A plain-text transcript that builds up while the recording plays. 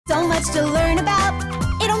much to learn about.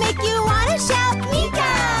 It'll make you want to shout,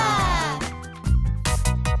 Meekah!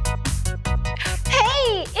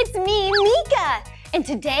 Hey, it's me, Meekah. And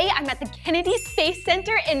today I'm at the Kennedy Space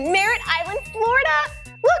Center in Merritt Island, Florida.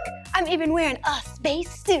 Look, I'm even wearing a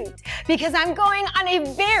space suit because I'm going on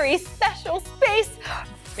a very special space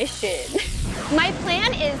mission. My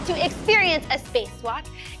plan is to experience a spacewalk,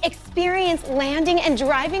 experience landing and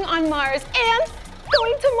driving on Mars, and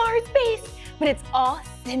going to Mars base. But it's all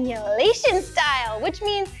simulation style, which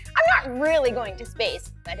means I'm not really going to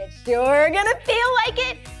space, but it's sure gonna feel like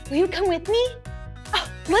it. Will you come with me? Oh,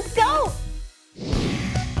 let's go.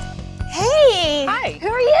 Hey! Hi. Who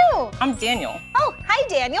are you? I'm Daniel. Oh, hi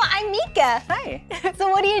Daniel, I'm Meekah. Hi. So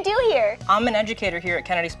what do you do here? I'm an educator here at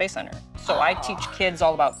Kennedy Space Center. So I teach kids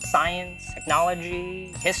all about science,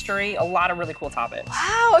 technology, history, a lot of really cool topics.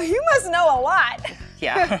 Wow, you must know a lot.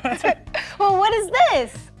 Yeah. Well, what is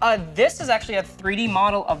this? This is actually a 3D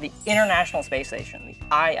model of the International Space Station,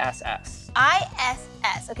 the ISS.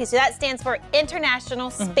 ISS. Okay, so that stands for International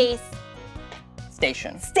Space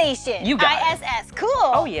Station. Station. You got it. ISS. Cool.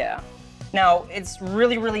 Oh yeah. Now, it's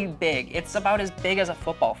really, really big. It's about as big as a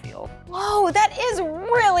football field. Whoa, that is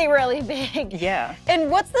really, really big. Yeah. And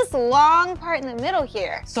what's this long part in the middle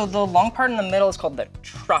here? So the long part in the middle is called the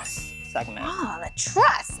truss segment. Oh, the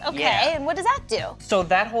truss. Okay, Yeah. and what does that do? So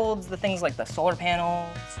that holds the things like the solar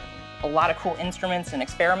panels, a lot of cool instruments and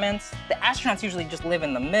experiments. The astronauts usually just live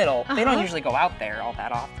in the middle. They don't usually go out there all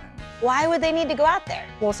that often. Why would they need to go out there?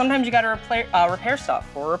 Well, sometimes you gotta repair stuff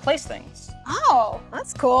or replace things. Oh,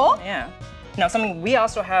 that's cool. Yeah. Now, something we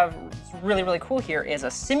also have really, really cool here is a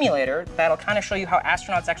simulator that'll kind of show you how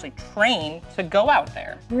astronauts actually train to go out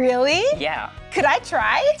there. Really? Yeah. Could I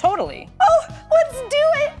try? Totally. Oh, let's do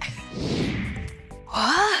it.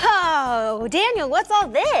 Whoa, Daniel, what's all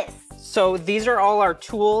this? So these are all our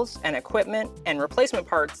tools and equipment and replacement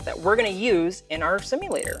parts that we're gonna use in our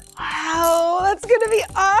simulator. Wow, that's gonna be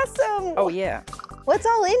awesome. Oh yeah. What's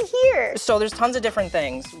all in here? So there's tons of different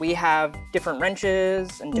things. We have different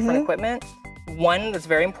wrenches and different equipment. One that's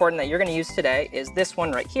very important that you're gonna use today is this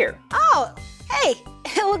one right here. Oh, hey,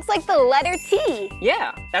 it looks like the letter T.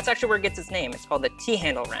 Yeah, that's actually where it gets its name. It's called the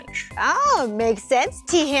T-handle wrench. Oh, makes sense.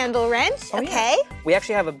 T-handle wrench, Oh, okay. Yeah. We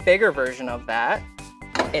actually have a bigger version of that.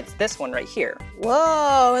 It's this one right here.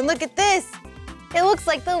 Whoa, and look at this. It looks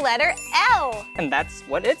like the letter L. And that's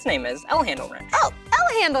what its name is, L-handle wrench. Oh,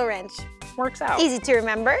 L-handle wrench. Works out. Easy to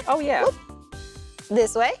remember. Oh yeah. Whoop.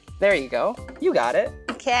 This way. There you go. You got it.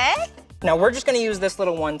 Okay. Now we're just gonna use this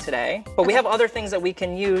little one today, but we have other things that we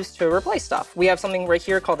can use to replace stuff. We have something right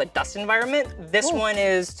here called a dust environment. This one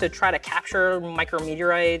is to try to capture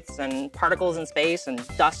micrometeorites and particles in space and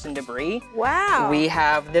dust and debris. Wow. We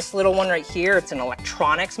have this little one right here. It's an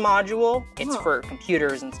electronics module. It's for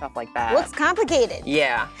computers and stuff like that. Looks complicated.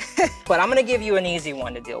 Yeah, but I'm gonna give you an easy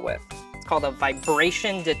one to deal with. It's called a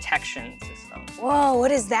vibration detection system. Whoa, what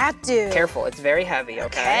does that do? Careful, it's very heavy,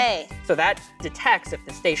 okay? So that detects if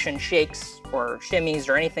the station shakes or shimmies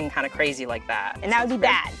or anything kind of crazy like that. And that would be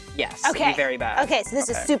bad? Yes, Okay. it'd be very bad. Okay, so this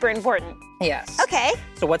is super important. Yes. Okay.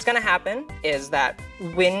 So what's gonna happen is that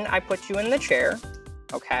when I put you in the chair,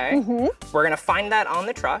 okay, we're gonna find that on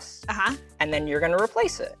the truss, and then you're gonna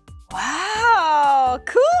replace it. Wow,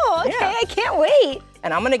 cool. Okay, Yeah. I can't wait.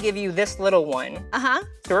 And I'm gonna give you this little one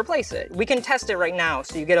to replace it. We can test it right now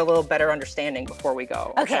so you get a little better understanding before we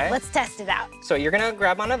go. Okay, let's test it out. So you're gonna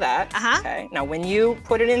grab onto that. Okay. Now when you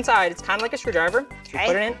put it inside, it's kind of like a screwdriver. You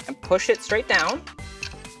put it in and push it straight down.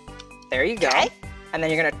 There you go. And then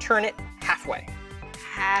you're gonna turn it halfway.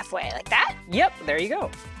 Halfway, like that? Yep, there you go.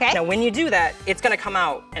 Okay. Now when you do that, it's gonna come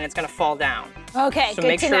out and it's gonna fall down. Okay, So good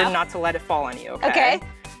make to sure know. not to let it fall on you, okay? Okay.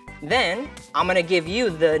 Then I'm gonna give you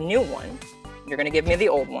the new one. You're gonna give me the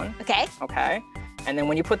old one. Okay. Okay. And then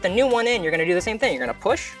when you put the new one in, you're gonna do the same thing. You're gonna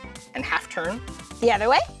push and half turn. The other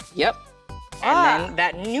way? Yep. And then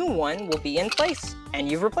that new one will be in place and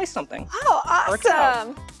you've replaced something. Oh, Works out.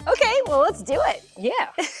 awesome. Okay, well, let's do it. Yeah.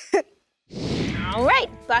 All right,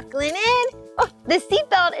 buckling in. Oh, the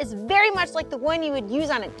seatbelt is very much like the one you would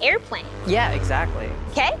use on an airplane. Yeah, exactly.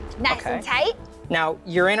 Okay, nice and tight. Now,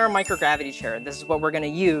 you're in our microgravity chair. This is what we're gonna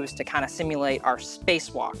use to kind of simulate our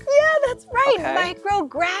spacewalk. Yeah, that's right, Okay.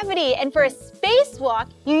 microgravity. And for a spacewalk,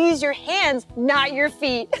 you use your hands, not your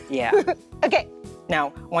feet. Yeah. Okay.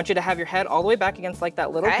 Now, I want you to have your head all the way back against like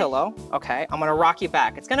that little pillow. Okay, I'm gonna rock you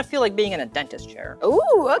back. It's gonna feel like being in a dentist chair.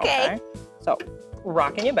 Ooh, okay. So,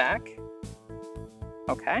 rocking you back.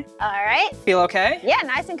 Okay. All right. Feel okay? Yeah,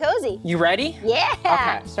 nice and cozy. You ready? Yeah.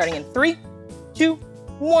 Okay, starting in 3, 2,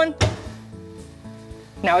 1.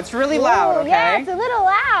 Now it's really loud, okay? Yeah, it's a little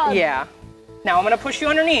loud. Yeah. Now I'm gonna push you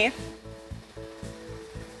underneath.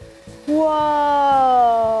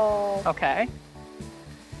 Whoa. Okay.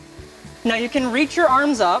 Now you can reach your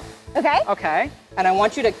arms up. Okay. Okay. And I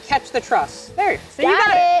want you to catch the truss. There, so you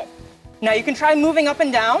Got it. Now you can try moving up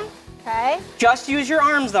and down. Okay. Just use your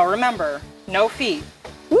arms though, remember. No feet.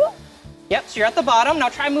 Woo. Yep, so you're at the bottom. Now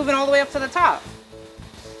try moving all the way up to the top.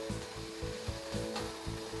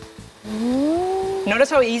 Ooh. Notice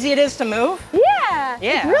how easy it is to move? Yeah.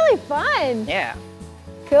 Yeah. It's really fun. Yeah.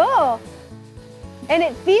 Cool. And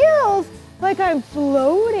it feels like I'm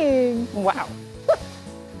floating. Wow.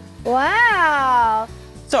 Wow.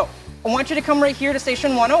 So, I want you to come right here to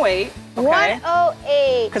station 108, okay?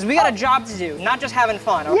 108. Because we got a job to do, not just having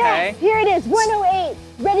fun, okay? Yes, here it is, 108.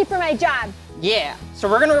 Ready for my job. Yeah. So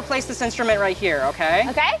we're gonna replace this instrument right here, okay?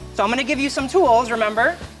 Okay. So I'm gonna give you some tools,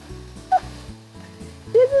 remember?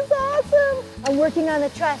 This is awesome. I'm working on the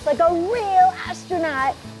truss like a real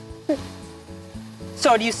astronaut.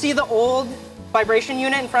 So do you see the old vibration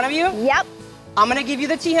unit in front of you? Yep. I'm gonna give you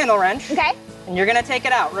the T-handle wrench. Okay. And you're gonna take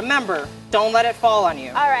it out. Remember, don't let it fall on you.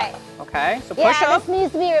 All right. Okay, so push Yeah, up. this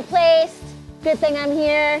needs to be replaced. Good thing I'm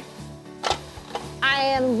here. I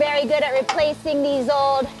am very good at replacing these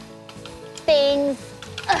old things.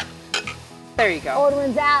 Ugh, There you go. old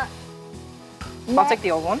ones out. I'll take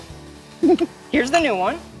the old one. Here's the new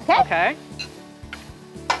one. Okay. Okay.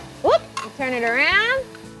 Whoop, turn it around.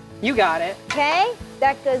 You got it. Okay,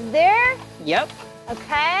 that goes there. Yep.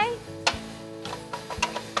 Okay.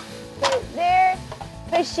 Goes there.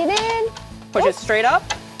 Push it in. Push it straight up.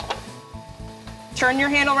 Turn your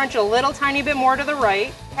handle wrench a little tiny bit more to the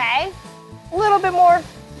right. Okay. A little bit more.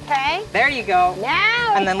 Okay. There you go.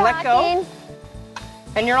 Now And we're then let go. talking.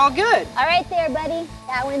 And you're all good. All right there, buddy.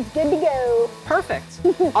 That one's good to go. Perfect.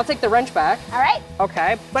 I'll take the wrench back. All right.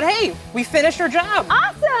 Okay. But hey, we finished our job.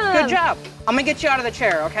 Awesome. Good job. I'm gonna get you out of the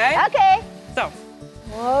chair, okay? Okay. So,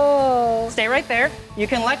 Whoa. stay right there. You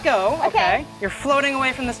can let go, Okay. okay? You're floating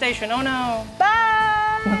away from the station. Oh no.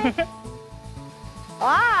 Bye.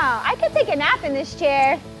 Wow, I could take a nap in this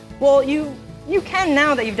chair. Well, you can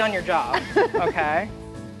now that you've done your job, okay?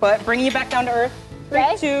 But bringing you back down to earth. 3,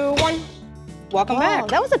 Okay. 2, 1. Welcome Oh, back.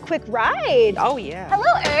 that was a quick ride. Oh yeah. Hello,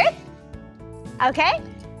 Earth. Okay.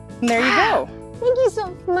 And there you go. Thank you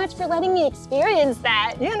so much for letting me experience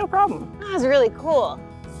that. Yeah, no problem. That was really cool.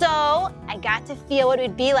 So I got to feel what it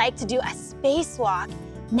would be like to do a spacewalk.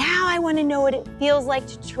 Now I want to know what it feels like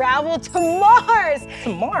to travel to Mars.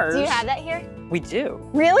 To Mars. Do you have that here? We do.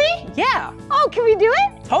 Really? Yeah, Oh, can we do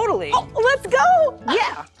it? totally. Oh, let's go.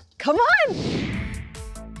 Yeah. Come on.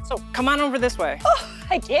 So come on over this way. Oh,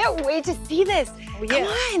 I can't wait to see this. Oh, yeah.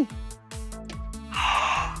 Come on.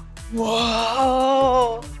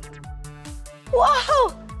 Whoa. Whoa,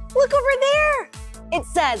 look over there. It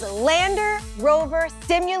says Lander Rover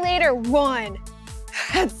Simulator 1.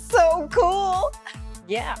 That's so cool.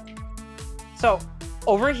 Yeah. So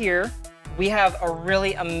over here, we have a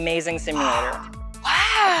really amazing simulator.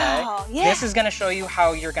 Wow. Okay? Yeah. This is gonna show you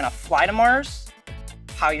how you're gonna fly to Mars,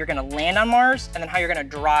 how you're gonna land on Mars, and then how you're gonna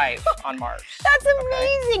drive on Mars. That's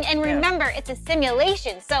amazing. And Yeah. remember, it's a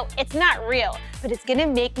simulation, so it's not real, but it's gonna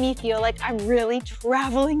make me feel like I'm really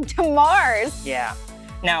traveling to Mars. Yeah.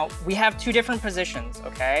 Now, we have 2 different positions,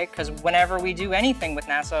 okay? Because whenever we do anything with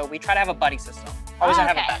NASA, we try to have a buddy system. Always gonna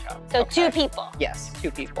have a backup. So okay? 2 people. Yes,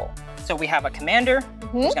 2 people. So we have a commander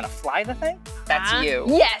who's gonna fly the thing. That's you.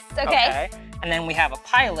 Yes, okay. And then we have a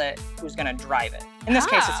pilot who's gonna drive it. In this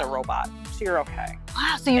case, it's a Ah. robot, so you're okay.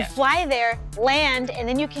 Wow, so you fly there, land, and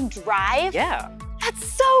then you can drive? Yeah, That's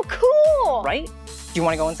so cool. right? Do you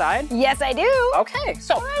wanna go inside? Yes, I do. Okay,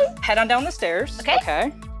 so head on down the stairs. Okay.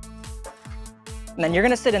 Okay. And then you're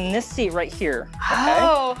gonna sit in this seat right here. Okay.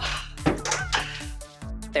 Oh.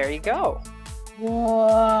 There you go.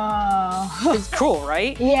 Whoa. It's cool,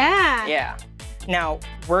 right? Yeah. Yeah. Now,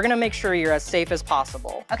 we're gonna make sure you're as safe as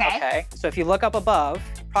possible. Okay. Okay. So if you look up above,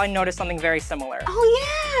 probably notice something very similar. Oh,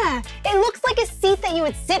 yeah. It looks like a seat that you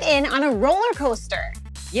would sit in on a roller coaster.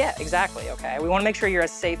 Yeah, exactly, okay? We wanna make sure you're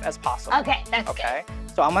as safe as possible. Okay, that's good. Okay,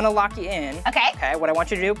 so I'm gonna lock you in. Okay. Okay, what I want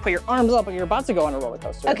you to do, put your arms up like you're about to go on a roller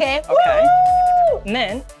coaster. Okay. Okay. Woo! And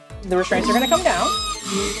then the restraints are gonna come down.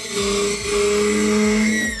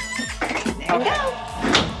 There we go.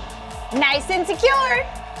 Nice and secure.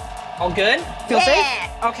 All good? Feel Yeah.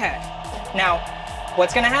 safe? Okay. Now,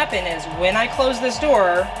 what's gonna happen is when I close this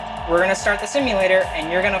door, we're gonna start the simulator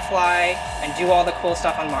and you're gonna fly and do all the cool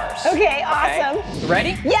stuff on Mars. Okay, awesome. You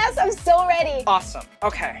ready? Yes, I'm so ready. Awesome,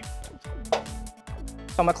 okay. So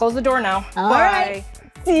I'm gonna close the door now. All Bye. right.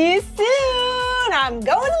 See you soon. I'm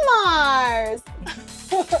going to Mars.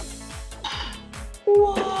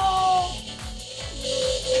 Whoa.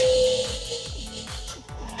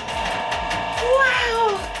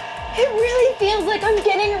 Wow. like I'm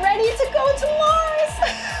getting ready to go to Mars.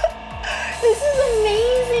 This is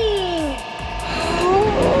amazing. Oh,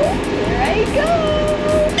 here I go.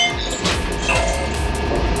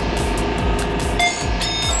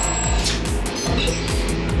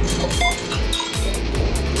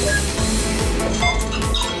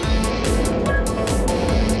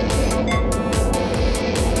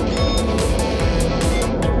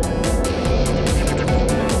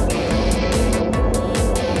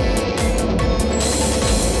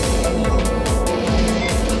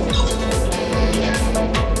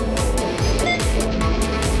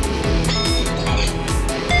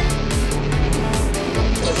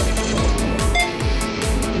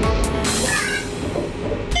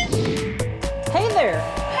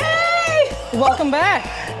 Welcome back.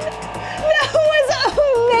 That was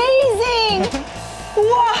amazing.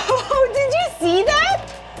 Whoa, did you see that?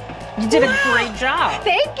 You did a great job.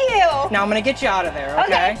 Thank you. Now I'm gonna get you out of there,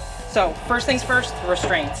 okay? So first things first,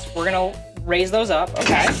 restraints. We're gonna raise those up,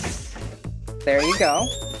 okay? There you go.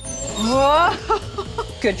 Whoa.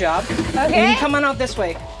 Good job. Okay. You can come on out this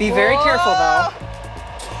way. Be very careful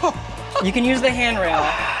though. You can use the handrail.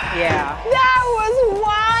 Yeah. That was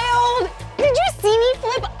wild. Did you see me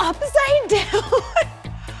flip upside down?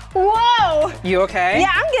 Whoa. You okay?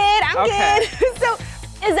 Yeah, I'm good. I'm Okay. good. So,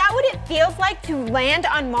 is that what it feels like to land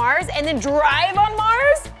on Mars and then drive on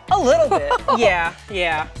Mars? A little bit. Yeah,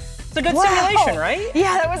 yeah. It's a good simulation, right?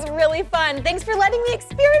 Yeah, that was really fun. Thanks for letting me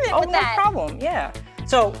experiment with that. No problem. Yeah.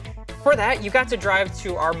 So for that, you got to drive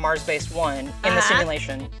to our Mars Base 1 in the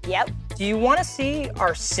simulation. Yep. Do you want to see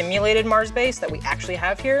our simulated Mars base that we actually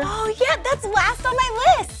have here? Oh yeah, that's last on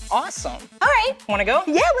my list. Awesome. All right. Want to go?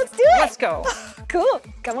 Yeah, let's do it. Let's go. Cool.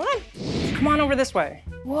 Come on. Come on over this way.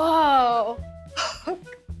 Whoa.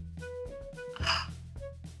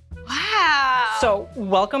 Wow. So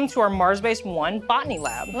welcome to our Mars Base 1 Botany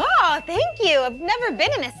Lab. Oh, thank you. I've never been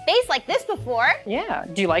in a space like this before. Yeah,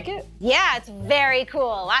 do you like it? Yeah, it's very cool.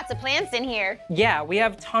 Lots of plants in here. Yeah, we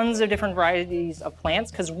have tons of different varieties of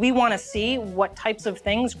plants because we want to see what types of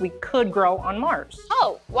things we could grow on Mars.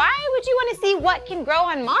 Oh, why would you want to see what can grow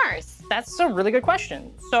on Mars? That's a really good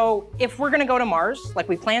question. So if we're gonna go to Mars, like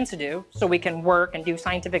we plan to do, so we can work and do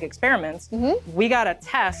scientific experiments, we gotta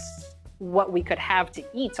test what we could have to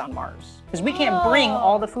eat on Mars. Because we can't bring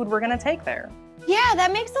all the food we're gonna take there. Yeah,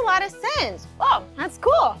 that makes a lot of sense. Oh, that's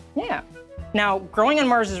cool. Yeah. Now, growing on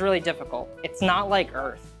Mars is really difficult. It's not like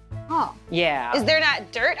Earth. Oh. Yeah. Is there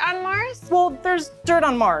not dirt on Mars? Well, there's dirt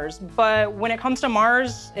on Mars, but when it comes to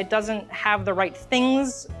Mars, it doesn't have the right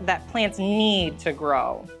things that plants need to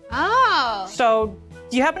grow. Oh. So,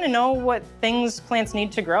 do you happen to know what things plants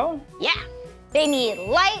need to grow? Yeah. They need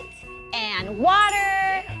light and water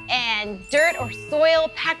and dirt or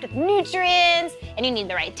soil packed with nutrients, and you need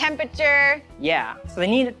the right temperature. Yeah, so they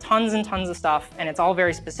need tons and tons of stuff, and it's all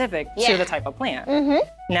very specific to the type of plant.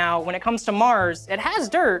 Now, when it comes to Mars, it has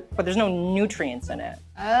dirt, but there's no nutrients in it.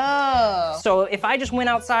 Oh. So if I just went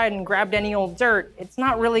outside and grabbed any old dirt, it's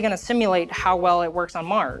not really gonna simulate how well it works on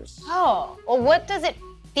Mars. Oh, well, what does it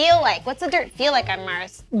feel like? What's the dirt feel like on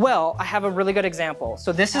Mars? Well, I have a really good example.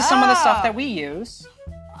 So this is some of the stuff that we use.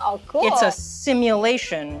 Oh, cool. It's a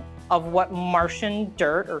simulation of what Martian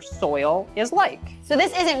dirt or soil is like. So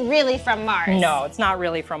this isn't really from Mars? No, it's not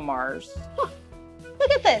really from Mars. Huh. Look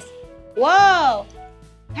at this. Whoa.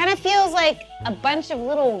 Kind of feels like a bunch of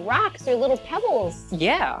little rocks or little pebbles.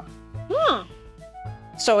 Yeah. Huh.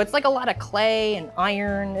 So it's like a lot of clay and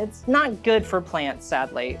iron. It's not good for plants,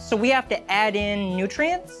 sadly. So we have to add in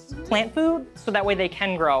nutrients, plant food, so that way they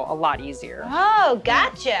can grow a lot easier. Oh,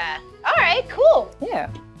 gotcha. All right, cool. Yeah.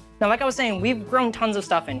 Now, like I was saying, we've grown tons of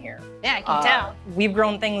stuff in here. Yeah, I can tell. We've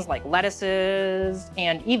grown things like lettuces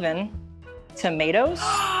and even tomatoes.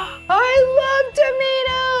 I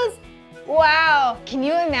love tomatoes. Wow. Can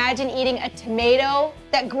you imagine eating a tomato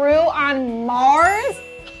that grew on Mars?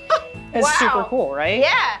 It's wow. super cool, right?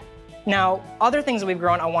 Yeah. Now, other things that we've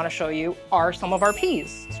grown I want to show you are some of our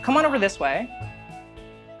peas. So come on over this way.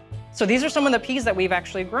 So these are some of the peas that we've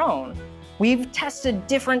actually grown. We've tested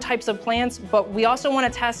different types of plants, but we also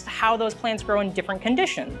want to test how those plants grow in different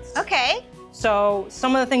conditions. Okay. So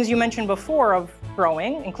some of the things you mentioned before of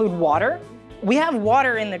growing include water. We have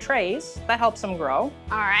water in the trays, that helps them grow.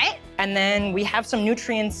 All right. And then we have some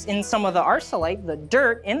nutrients in some of the arsenite, the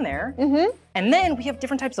dirt in there. And then we have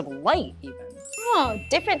different types of light even. Oh,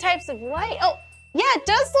 different types of light. Oh, yeah, it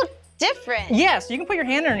does look different. Yeah, so you can put your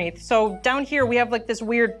hand underneath. So down here we have like this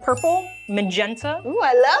weird purple, magenta. Ooh,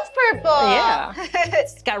 I love purple. Yeah.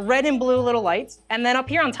 It's got red and blue little lights. And then up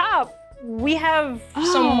here on top, we have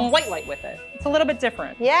some white light with it. It's a little bit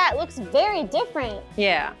different. Yeah, it looks very different.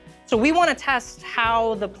 Yeah. So we want to test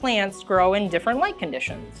how the plants grow in different light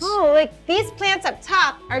conditions. Oh, like these plants up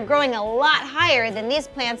top are growing a lot higher than these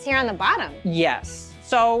plants here on the bottom. Yes.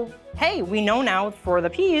 So, hey, we know now for the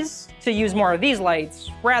peas to use more of these lights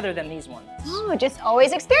rather than these ones. Oh, just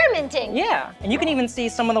always experimenting. Yeah, and you can even see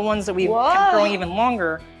some of the ones that we've kept growing even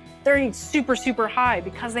longer. They're super, super high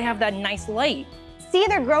because they have that nice light. See,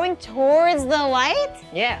 they're growing towards the light?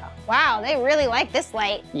 Yeah. Wow, they really like this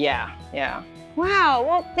light. Yeah, yeah. Wow,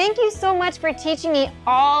 well, thank you so much for teaching me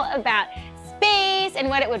all about space and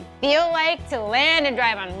what it would feel like to land and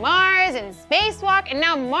drive on Mars and spacewalk and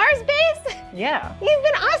now Mars base. Yeah. You've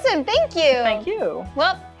been awesome, thank you. Thank you.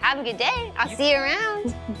 Well, have a good day. I'll see you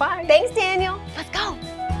around. Bye. Thanks, Daniel. Let's go.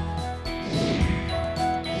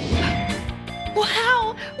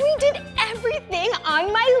 Wow, we did everything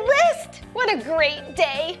on my list. What a great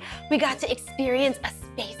day. We got to experience a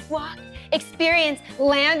spacewalk, experience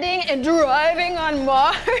landing and driving on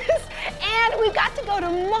Mars, and we got to go to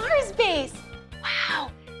Mars base.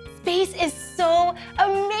 Wow, space is so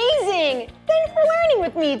amazing. Thanks for learning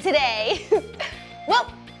with me today. Well,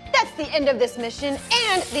 that's the end of this mission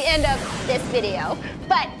and the end of this video.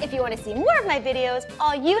 But if you want to see more of my videos,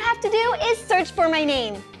 all you have to do is search for my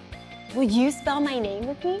name. Will you spell my name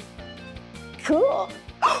with me? Cool.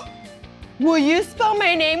 Will you spell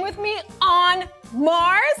my name with me on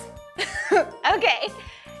Mars? Okay.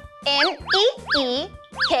 M-E-E-K-A-H.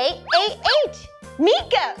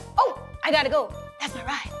 Meekah. Oh, I gotta go. That's my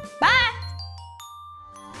ride. Bye.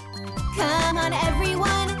 Come on,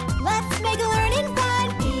 everyone, let's make learning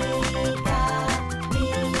fun. Meekah,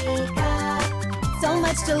 Meekah. So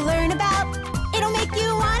much to learn about, it'll make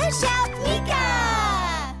you want to shout, Meekah!